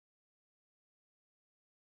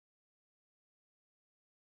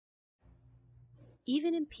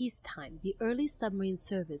Even in peacetime, the early submarine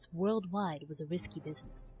service worldwide was a risky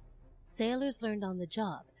business. Sailors learned on the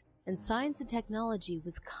job, and science and technology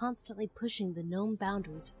was constantly pushing the known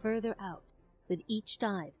boundaries further out with each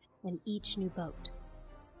dive and each new boat.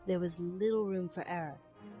 There was little room for error,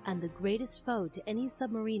 and the greatest foe to any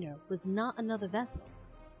submariner was not another vessel,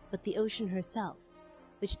 but the ocean herself,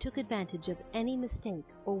 which took advantage of any mistake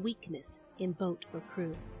or weakness in boat or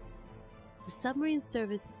crew. The submarine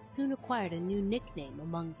service soon acquired a new nickname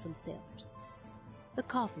among some sailors: the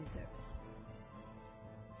coffin service.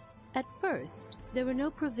 At first, there were no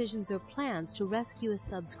provisions or plans to rescue a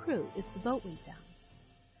sub's crew if the boat went down.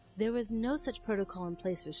 There was no such protocol in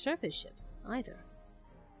place for surface ships, either.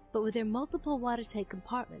 But with their multiple watertight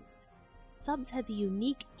compartments, subs had the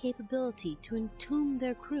unique capability to entomb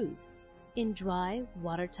their crews in dry,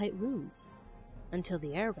 watertight rooms until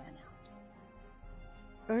the air ran out.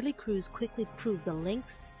 Early crews quickly proved the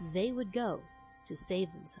lengths they would go to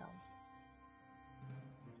save themselves.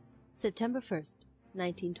 September 1st,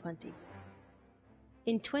 1920.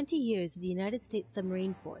 In 20 years of the United States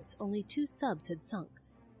Submarine Force, only 2 subs had sunk,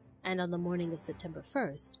 and on the morning of September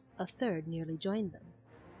 1st, a third nearly joined them.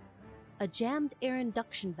 A jammed air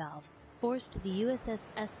induction valve forced the USS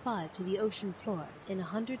S-5 to the ocean floor in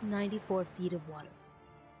 194 feet of water.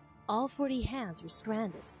 All 40 hands were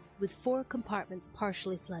stranded, with 4 compartments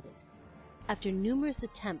partially flooded. After numerous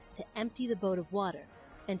attempts to empty the boat of water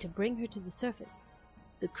and to bring her to the surface,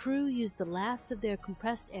 the crew used the last of their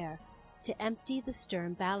compressed air to empty the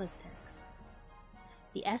stern ballast tanks.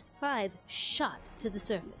 The S-5 shot to the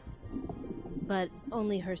surface, but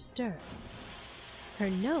only her stern.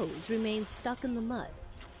 Her nose remained stuck in the mud,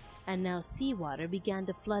 and now seawater began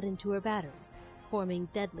to flood into her batteries, forming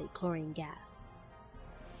deadly chlorine gas.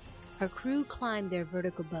 Her crew climbed their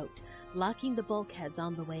vertical boat, locking the bulkheads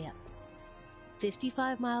on the way up.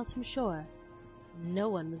 55 miles from shore, no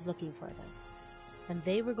one was looking for them, and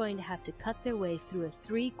they were going to have to cut their way through a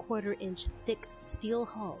 3/4-inch thick steel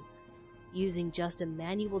hull using just a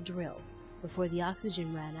manual drill before the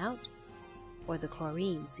oxygen ran out or the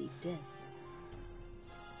chlorine seeped in.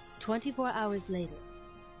 24 hours later,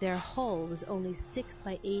 their hull was only 6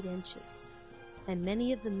 by 8 inches, and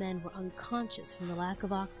many of the men were unconscious from the lack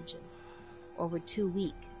of oxygen or were too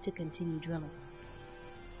weak to continue drilling.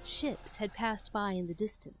 Ships had passed by in the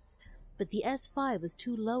distance, but the S-5 was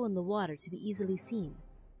too low in the water to be easily seen.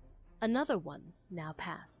 Another one now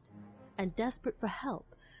passed, and desperate for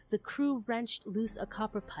help, the crew wrenched loose a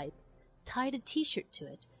copper pipe, tied a t-shirt to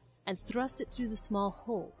it, and thrust it through the small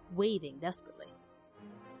hole, waving desperately.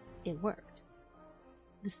 It worked.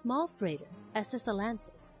 The small freighter, SS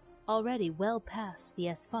Atlantis, already well past the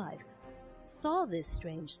S-5, saw this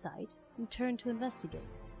strange sight and turned to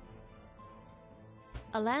investigate.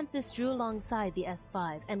 Atlantis drew alongside the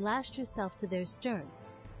S-5 and lashed herself to their stern,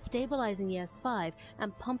 stabilizing the S-5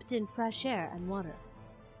 and pumped in fresh air and water.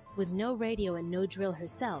 With no radio and no drill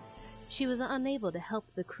herself, she was unable to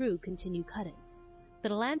help the crew continue cutting.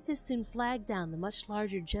 But Atlantis soon flagged down the much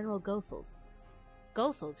larger General Goethals.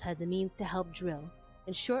 Goethals had the means to help drill,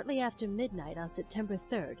 and shortly after midnight on September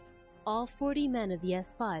 3rd, all 40 men of the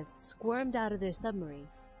S-5 squirmed out of their submarine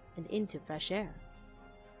and into fresh air.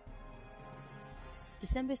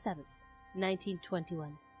 December 7th,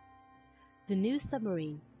 1921. The new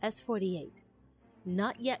submarine, S-48,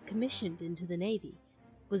 not yet commissioned into the Navy,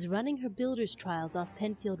 was running her builder's trials off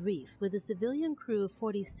Penfield Reef with a civilian crew of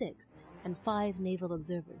 46 and 5 naval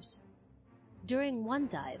observers. During one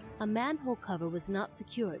dive, a manhole cover was not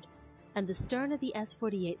secured, and the stern of the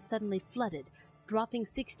S-48 suddenly flooded, dropping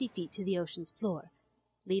 60 feet to the ocean's floor,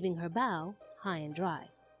 leaving her bow high and dry.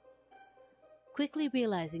 Quickly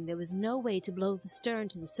realizing there was no way to blow the stern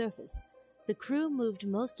to the surface, the crew moved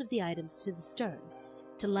most of the items to the stern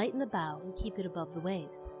to lighten the bow and keep it above the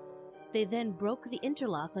waves. They then broke the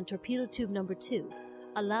interlock on torpedo tube number 2,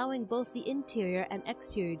 allowing both the interior and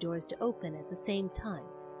exterior doors to open at the same time,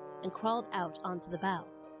 and crawled out onto the bow.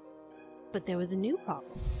 But there was a new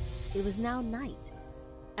problem. It was now night,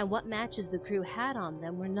 and what matches the crew had on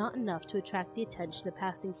them were not enough to attract the attention of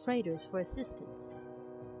passing freighters for assistance.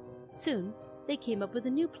 Soon, they came up with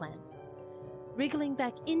a new plan. Wriggling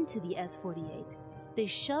back into the S-48, they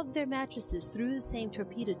shoved their mattresses through the same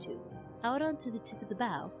torpedo tube, out onto the tip of the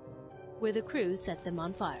bow, where the crew set them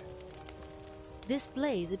on fire. This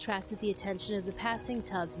blaze attracted the attention of the passing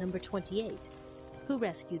tug number 28, who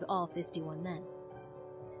rescued all 51 men.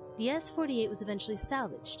 The S-48 was eventually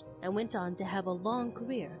salvaged and went on to have a long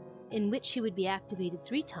career in which she would be activated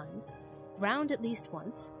 3 times, ground at least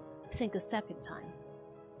once, sink a second time,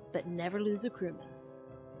 but never lose a crewman.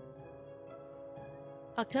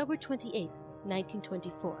 October 28,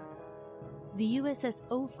 1924. the USS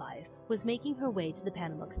O5 was making her way to the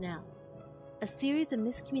Panama Canal. A series of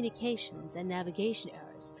miscommunications and navigation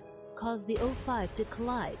errors caused the O5 to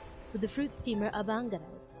collide with the fruit steamer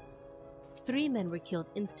Abangares. 3 men were killed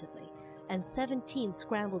instantly, and 17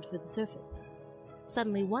 scrambled for the surface.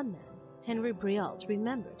 Suddenly one man, Henry Briault,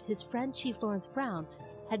 remembered his friend Chief Lawrence Brown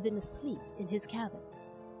had been asleep in his cabin.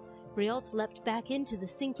 Briault leapt back into the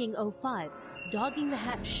sinking O5, dogging the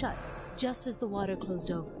hatch shut just as the water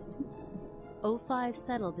closed over it. O5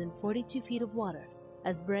 settled in 42 feet of water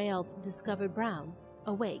as Briault discovered Brown,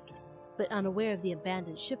 awake, but unaware of the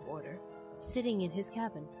abandoned ship order, sitting in his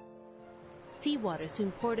cabin. Seawater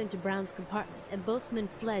soon poured into Brown's compartment, and both men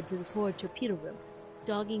fled to the forward torpedo room,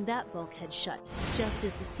 dogging that bulkhead shut just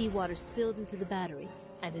as the seawater spilled into the battery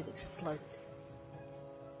and it exploded.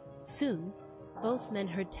 Soon, both men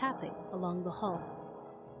heard tapping along the hull.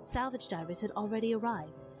 Salvage divers had already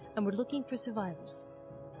arrived and were looking for survivors.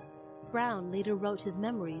 Brown later wrote his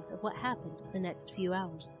memories of what happened the next few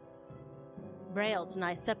hours. Briault and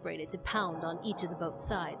I separated to pound on each of the boat's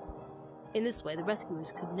sides. In this way, the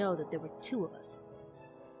rescuers could know that there were 2 of us.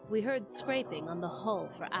 We heard scraping on the hull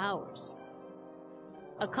for hours.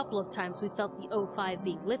 A couple of times we felt the O5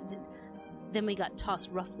 being lifted, then we got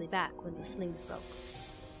tossed roughly back when the slings broke.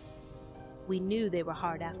 We knew they were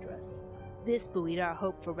hard after us. This buoyed our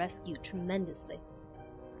hope for rescue tremendously.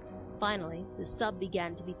 Finally, the sub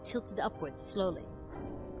began to be tilted upwards slowly.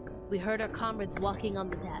 We heard our comrades walking on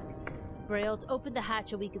the deck. Briault opened the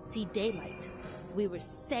hatch and we could see daylight. We were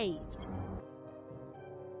saved.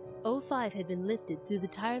 O5 had been lifted through the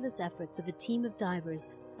tireless efforts of a team of divers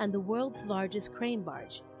and the world's largest crane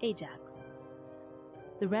barge, Ajax.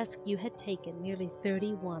 The rescue had taken nearly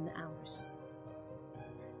 31 hours.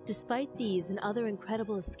 Despite these and other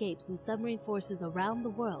incredible escapes in submarine forces around the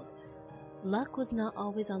world, luck was not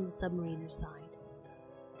always on the submariner's side.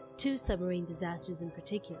 2 submarine disasters in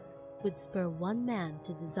particular would spur one man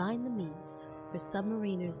to design the means for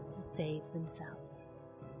submariners to save themselves.